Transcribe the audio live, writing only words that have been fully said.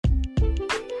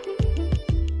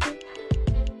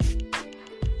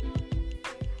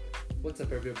What's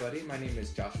up, everybody? My name is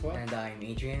Joshua. And I'm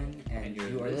Adrian, and you're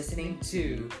you are listening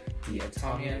to the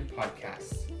Atomian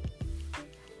Podcast.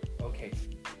 Okay,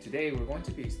 today we're going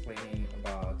to be explaining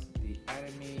about the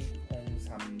anime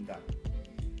홍삼단.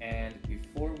 And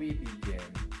before we begin,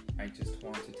 I just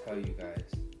want to tell you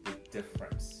guys the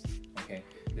difference. Okay,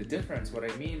 the difference, what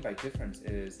I mean by difference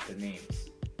is the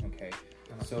names. Okay,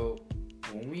 so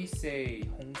when we say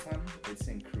홍삼, it's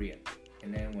in Korean.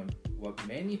 And then what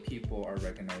many people are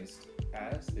recognized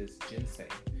as is ginseng,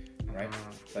 right?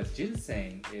 But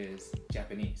ginseng is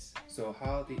Japanese. So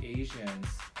how the Asians,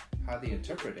 how they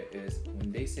interpret it is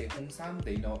when they say 홍삼,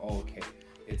 they know, oh, okay,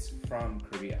 it's from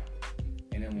Korea.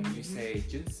 And then when you say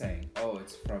ginseng, oh,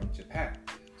 it's from Japan.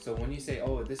 So when you say,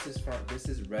 oh, this is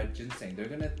red ginseng, they're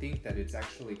gonna think that it's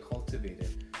actually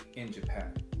cultivated in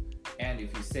Japan. And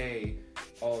if you say,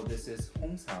 oh, this is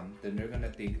홍삼, then they're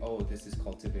gonna think, oh, this is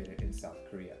cultivated in South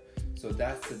Korea. So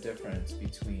that's the difference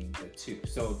between the two.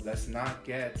 So let's not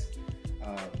get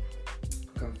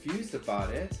confused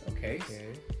about it, okay?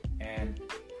 And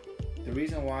the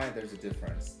reason why there's a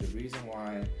difference, the reason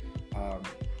why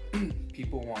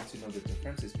people want to know the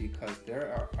difference is because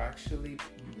there are actually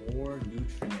more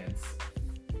nutrients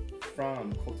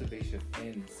from cultivation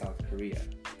in South Korea.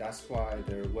 That's why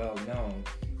they're well known,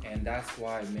 and that's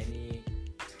why many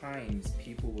times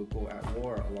people would go at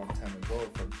war a long time ago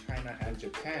from China and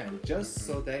Japan just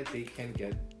so that they can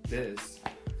get this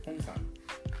홍삼.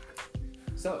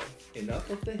 So enough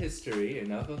of the history,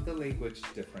 enough of the language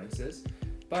differences,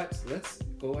 but let's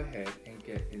go ahead and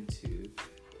get into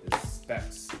the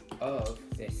specs of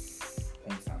this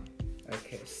홍삼.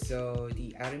 Okay, so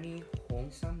the anime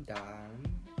홍삼단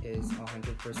is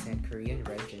 100% Korean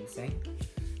red ginseng.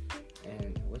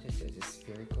 And what is it? A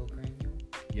spherical granule?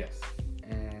 Yes.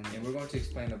 And we're going to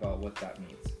explain about what that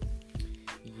means.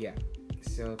 Yeah.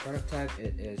 So product type,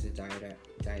 it is a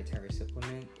dietary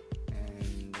supplement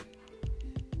and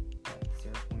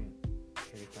 0.35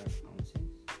 ounces.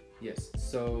 Yes.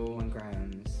 So 1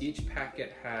 grams. Each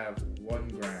packet have 1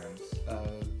 grams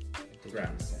of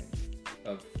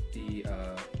the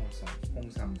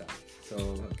홍삼단. So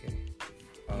okay.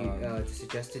 The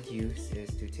suggested use is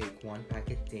to take 1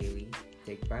 packet daily,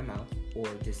 take by mouth, or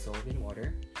dissolve in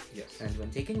water. Yes. And when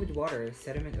taken with water,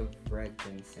 sediment of red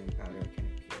ginseng powder can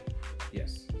appear.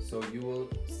 Yes. So you will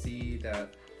see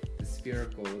that the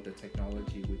spherical, the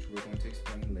technology, which we're going to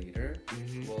explain later,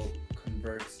 will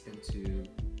convert into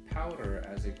powder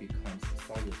as it becomes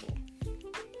soluble.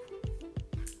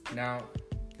 Now,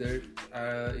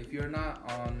 if you're not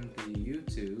on the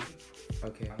YouTube,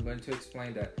 I'm going to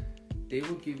explain that they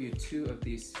will give you 2 of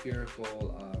these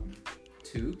spherical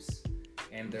tubes,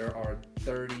 and there are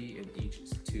 30 in each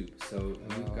tube. So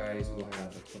you guys will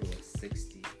have a total of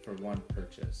 60 for 1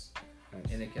 purchase.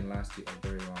 Nice. And it can last you a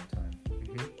very long time.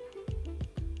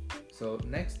 So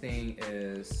next thing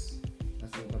is...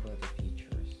 Let's talk about the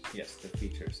features. Yes, the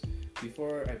features.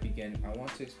 Before I begin, I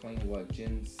want to explain what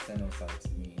ginsenosides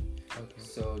mean. Okay.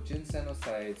 So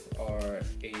ginsenosides are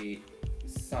a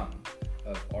sum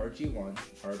of RG1,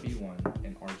 RB1,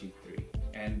 and RG3.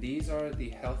 And these are the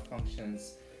health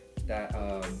functions that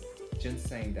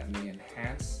ginseng that may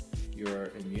enhance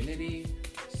your immunity,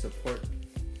 support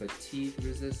fatigue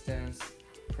resistance,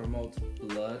 promote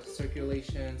blood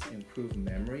circulations, improve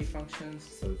memory functions.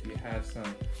 So if you have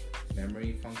some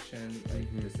memory function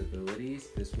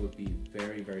disabilities, this will be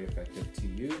very, very effective to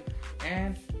you.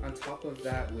 And on top of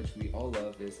that, which we all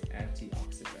love, is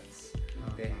antioxidants.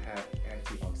 They have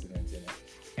antioxidants in it.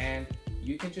 And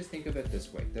you can just think of it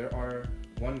this way. There are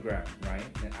 1 gram, right?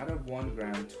 And out of 1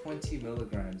 gram, 20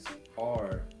 milligrams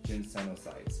are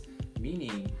ginsenosides,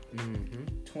 meaning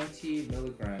 20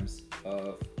 milligrams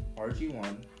of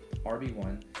RG1,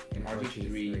 RB1, and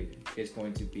RG3 is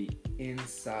going to be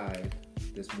inside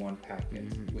this 1 packet,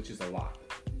 which is a lot.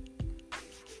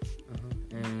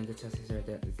 And the chances are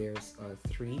that there's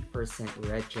 3%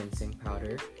 red ginseng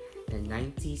powder and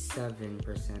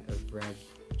 97% of red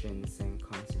ginseng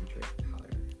concentrate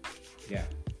powder. Yeah.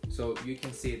 So you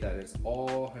can see that it's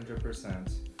all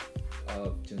 100%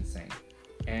 of ginseng.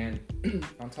 And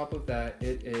on top of that,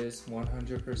 it is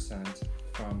 100%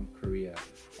 from Korea,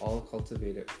 all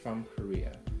cultivated from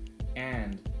Korea.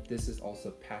 And this is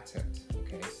also patented,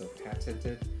 okay? So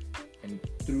patented and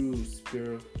through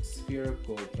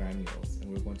spherical granules. And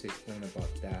we're going to explain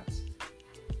about that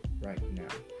right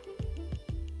now.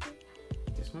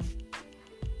 This one?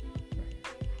 Right.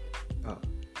 Oh.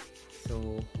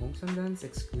 So 홍삼단's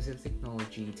exclusive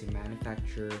technology to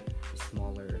manufacture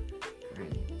smaller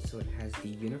granules. So it has the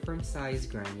uniform size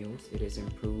granules. It is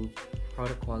improved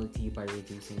product quality by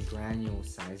reducing granule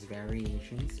size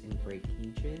variations in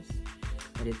breakages.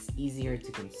 and it's easier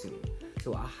to consume.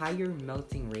 So a higher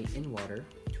melting rate in water,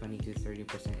 20 to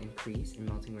 30% increase in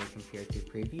melting rate compared to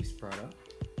previous product.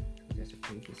 That's a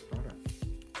previous product.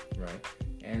 Right.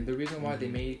 And the reason why they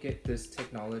make it this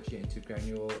technology into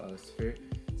granule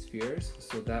spheres,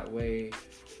 so that way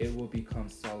it will become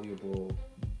soluble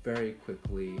very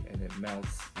quickly and it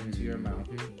melts into your mouth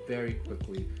very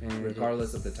quickly, And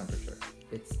regardless of the temperature.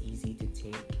 It's easy to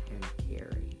take and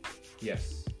carry.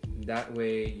 Yes. That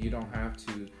way you don't have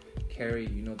to carry,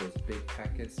 those big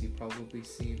packets you probably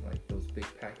see, like those big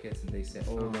packets, and they say,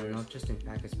 there's... not just in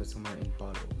packets, but somewhere in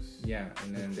bottles. Yeah,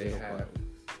 and then they have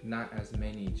not as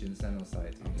many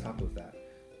ginsenosides on top of that.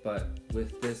 But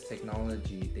with this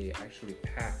technology, they actually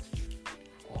packed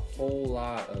a whole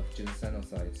lot of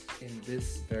ginsenosides in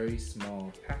this very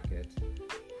small packet,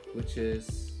 which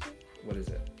is, what is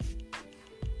it?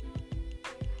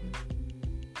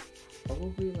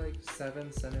 Probably like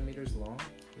 7 centimeters long,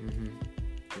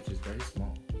 which is very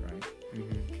small, right?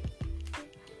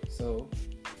 So,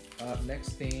 next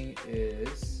thing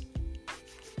is,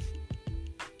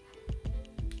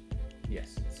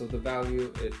 yes. So the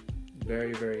value, it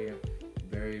very, very,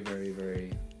 very, very,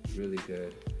 very, really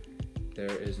good.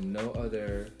 There is no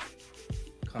other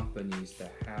companies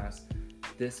that has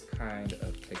this kind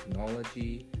of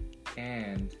technology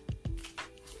and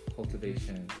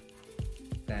cultivation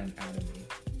than Atomy.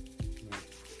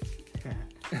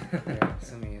 Yeah,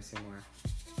 some ASMR.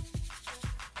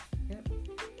 Yep.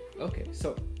 Okay,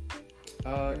 so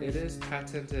it is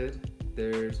patented.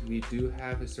 We do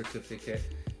have a certificate.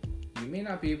 You may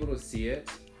not be able to see it,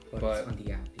 but it's on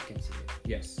the app, you can see it.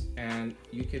 Yes, and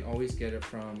you can always get it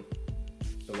from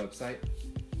the website.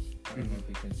 I don't know if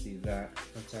you can see that.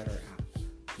 Website or app.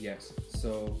 Yes,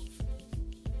 so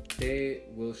they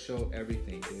will show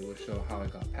everything. They will show how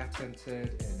it got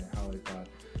patented and how it got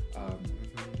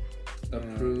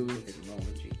approved. The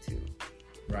technology too.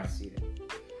 Right. See it.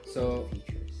 So The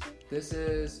features. this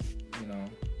is,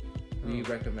 we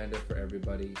recommend it for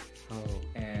everybody.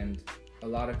 And a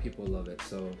lot of people love it.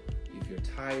 So if you're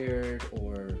tired,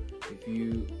 or if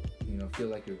you feel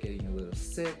like you're getting a little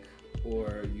sick,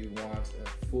 or you want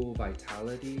a full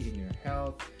vitality in your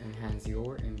health, Enhance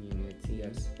your immunity.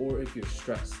 yes, or if you're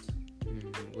stressed,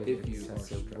 With if you are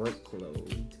excessive stressed.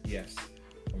 workload. yes,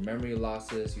 or memory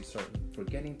losses, you start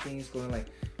forgetting things, going like,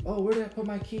 oh, where did I put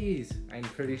my keys? I'm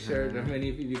pretty sure that many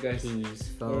of you guys Keys,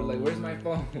 phone. or like, where's my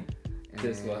phone?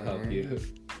 This will help you.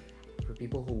 For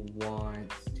people who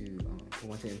want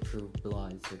to improve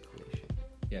blood circulation.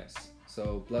 Yes.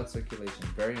 So blood circulation,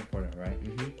 very important, right?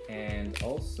 And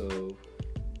also,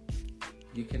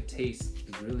 you can taste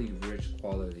the really rich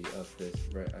quality of this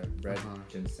red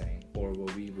ginseng, or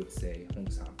what we would say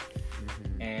hongsam.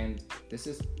 And this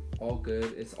is all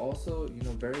good. It's also,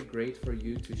 very great for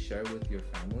you to share with your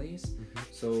families.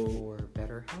 So for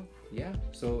better health. Yeah.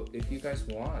 So if you guys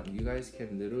want, you guys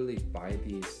can literally buy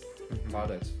these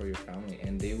products for your family,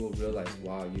 and they will realize,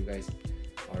 wow, you guys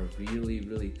are really,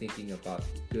 really thinking about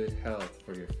good health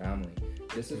for your family.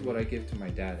 This is what I give to my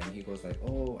dad, and he goes like,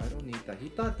 oh, I don't need that. He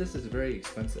thought this is very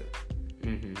expensive.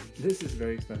 This is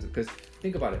very expensive, because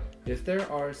think about it. If there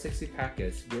are 60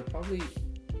 packets,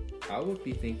 I would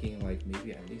be thinking like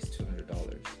maybe at least $200,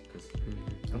 because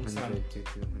 $100 to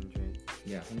 $200.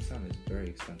 Yeah, hongsam is very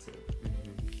expensive.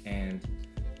 And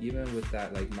even with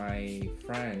that, like my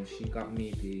friend, she got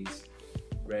me these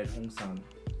red hongsam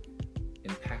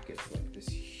in packets, like this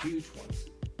huge ones.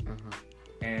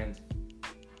 And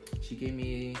she gave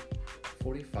me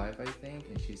 45, I think,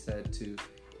 and she said to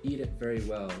eat it very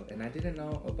well. And I didn't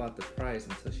know about the price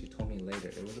until she told me later.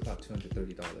 It was about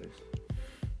 $230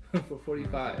 for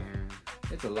 45.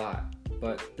 It's a lot.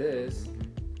 But this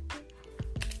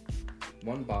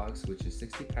one box, which is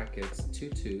 60 packets, 2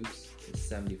 tubes, is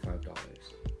 $75.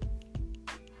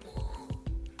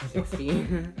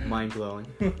 60. Mind blowing.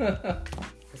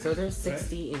 So there's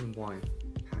 60 in one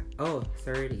pack. Oh,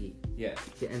 30. Yes.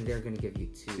 And they're gonna give you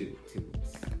two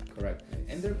tubes. Correct. Nice.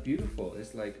 And they're beautiful.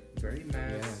 It's like very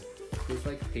matte. It's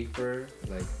like paper.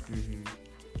 Like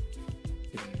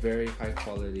it's very high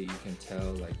quality. You can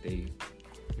tell like they're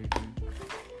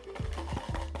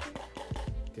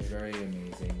very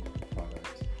amazing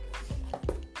product.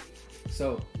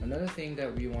 So another thing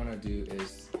that we want to do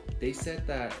is, they said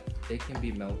that it can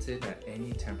be melted at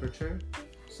any temperature.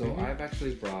 So I've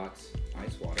actually brought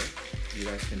ice water. You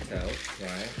guys can tell,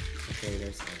 right? Okay,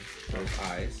 there's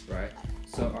ice, right?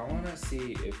 So I want to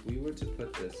see if we were to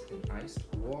put this in iced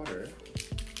water,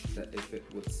 that if it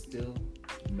would still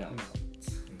melt.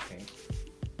 Okay.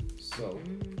 So,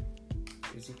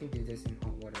 because you can do this in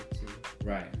hot water too.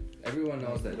 right. Everyone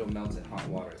knows that it'll melt in hot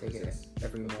water Take because it it's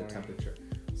every of the morning. temperature.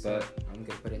 So But I'm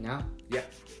gonna put it now. yeah,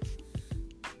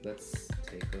 let's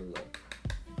take a look.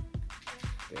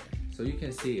 There. So you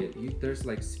can see it. There's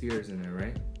like spheres in there,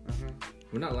 right?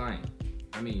 We're not lying.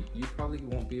 I mean, you probably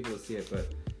won't be able to see it,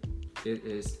 but it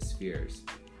is spheres.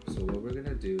 So what we're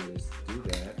gonna do is do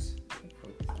that.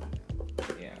 Focus on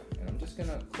that. Yeah, and I'm just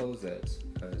gonna close it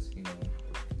because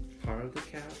part of the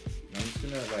cap. And I'm just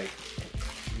gonna like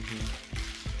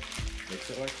mix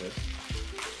it like this.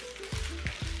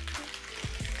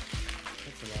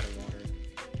 That's a lot of water.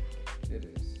 It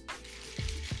is.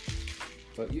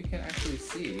 But you can actually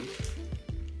see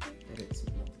That it's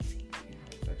melting.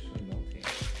 yeah, it's actually melting.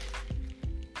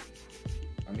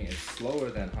 I mean, it's slower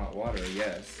than hot water,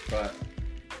 yes, but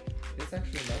it's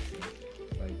actually melting.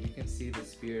 Like you can see the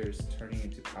spheres turning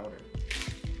into powder.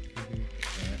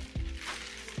 Yeah.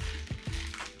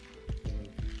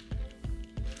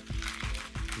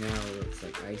 Now it looks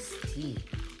like iced tea.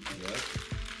 Yep.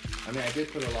 I mean, I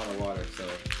did put a lot of water, so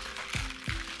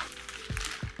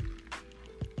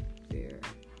There.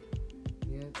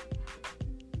 Yep.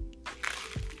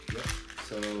 yep.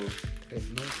 So It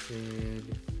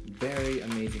melted. very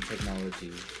amazing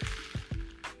technology.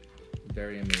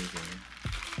 Very amazing.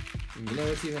 You know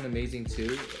what's even amazing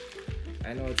too?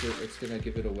 I know it's gonna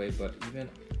give it away, but even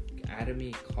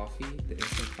Atomy coffee, the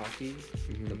instant coffee,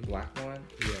 the black one,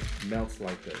 Yeah. melts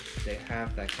like this. They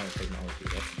have that kind of technology.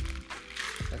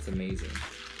 That's amazing.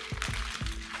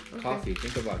 Okay. Coffee.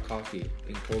 Think about coffee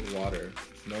in cold water.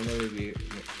 Normally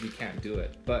we can't do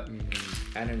it, but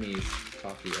Atomy's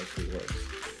coffee actually works.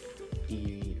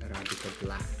 The Arabica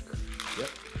black. Yep.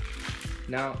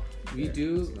 Now we There,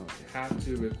 do it's melted. have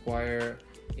to require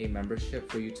a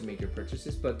membership for you to make your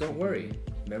purchases, but don't worry.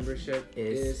 Membership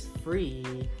is free.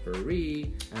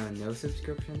 free. No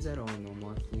subscriptions at all. No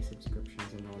monthly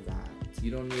subscriptions and all that.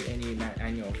 You don't need any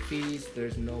annual fees.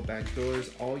 There's no back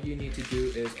doors. All you need to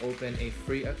do is open a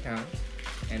free account,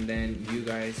 and then you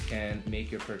guys can make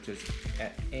your purchase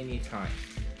at any time.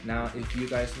 Now, if you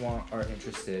guys are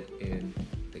interested in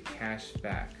the cash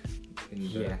back, in the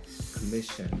Yes.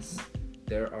 commissions,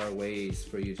 there are ways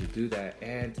for you to do that,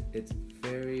 and it's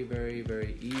very, very,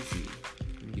 very easy.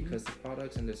 Because the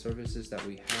products and the services that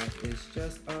we have is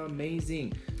just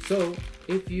amazing. So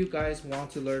if you guys want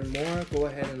to learn more, go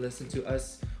ahead and listen to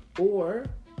us or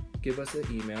give us an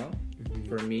email.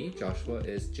 For me, Joshua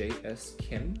is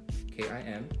JSKim,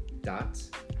 KIM,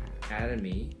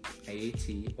 atomy,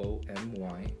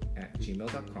 ATOMY,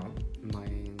 @gmail.com.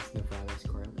 Mine's Navales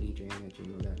Carl Adrian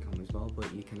 @gmail.com as well,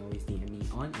 but you can always DM me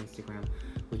on Instagram,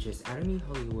 which is Atomy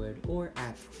Hollywood or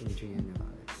 @Adrian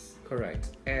Navales. Correct.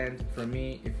 And for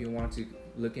me, if you want to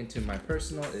look into my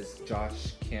personal, is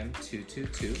Josh Kim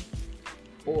 222,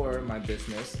 or my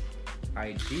business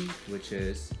IG, which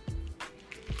is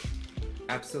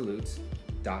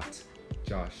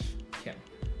absolute.joshkim.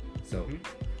 So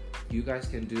you guys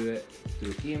can do it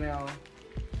through email,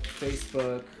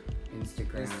 Facebook,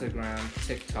 Instagram,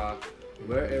 TikTok,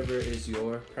 wherever is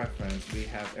your preference. We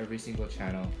have every single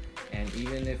channel, and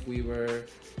even if we were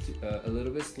a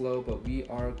little bit slow, but we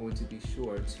are going to be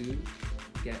sure to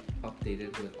get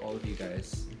updated with all of you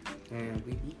guys. And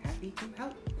we'd be happy to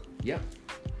help. Yep.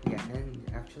 Yeah, and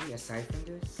actually, aside from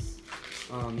this,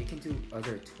 you can do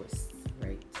other twists,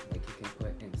 right? Like you can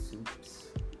put in soups,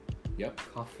 Yep.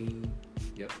 coffee.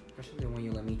 Yep. Especially when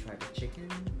you let me try the chicken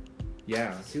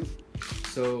Yeah. soup.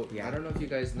 So Yeah. I don't know if you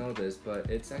guys know this, but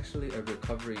it's actually a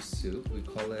recovery soup. We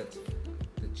call it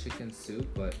the chicken soup,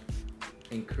 but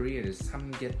in Korean it's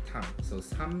samgyetang. So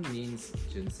sam means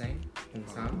ginseng,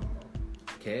 홍삼.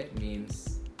 Ke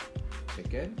means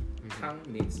chicken. Tang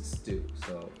means stew.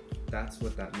 So that's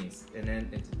what that means. And then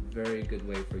it's a very good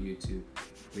way for you to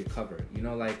recover. You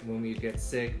know, like when we get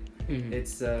sick,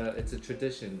 it's a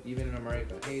tradition. Even in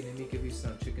America, hey, let me give you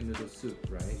some chicken noodle soup,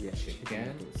 right? Yeah,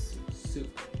 chicken soup,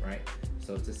 right?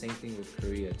 So it's the same thing with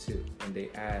Korea too. And they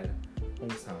add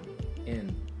홍삼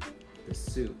in the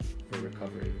soup for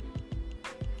recovery.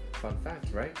 Fun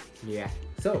fact, right? Yeah.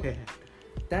 So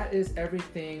that is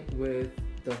everything with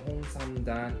the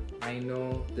홍삼단. I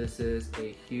know this is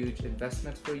a huge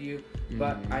investment for you,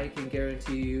 but I can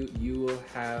guarantee you will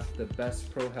have the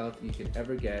best pro health you can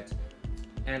ever get.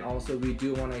 And also, we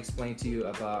do want to explain to you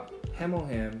about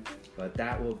Hemohim, but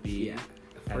that will be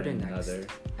for the another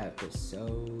next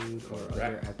episode or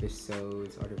other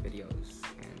episodes, other videos,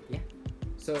 and yeah.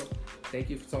 So thank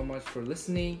you so much for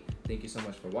listening. Thank you so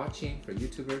much for watching, for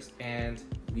YouTubers, and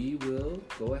we will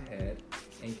go ahead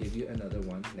and give you another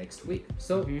one next week.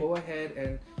 So go ahead,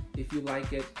 and if you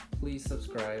like it, please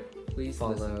subscribe. Please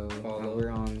follow. Follow. We're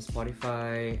on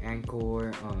Spotify,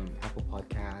 Anchor, Apple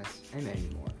Podcasts, and many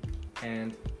more.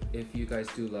 And if you guys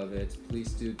do love it,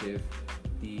 please do give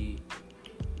the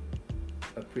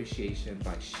appreciation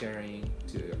by sharing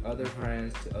to your other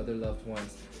friends, to other loved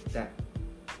ones that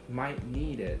might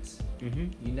need it.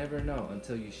 You never know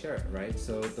until you share it, right?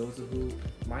 So those who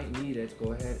might need it,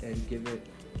 go ahead and give it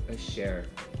a share.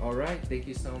 All right, thank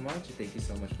you so much. Thank you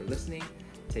so much for listening.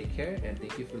 Take care, and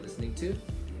thank you for listening to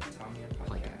the Tom Yan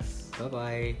Podcast. Bye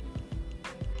bye.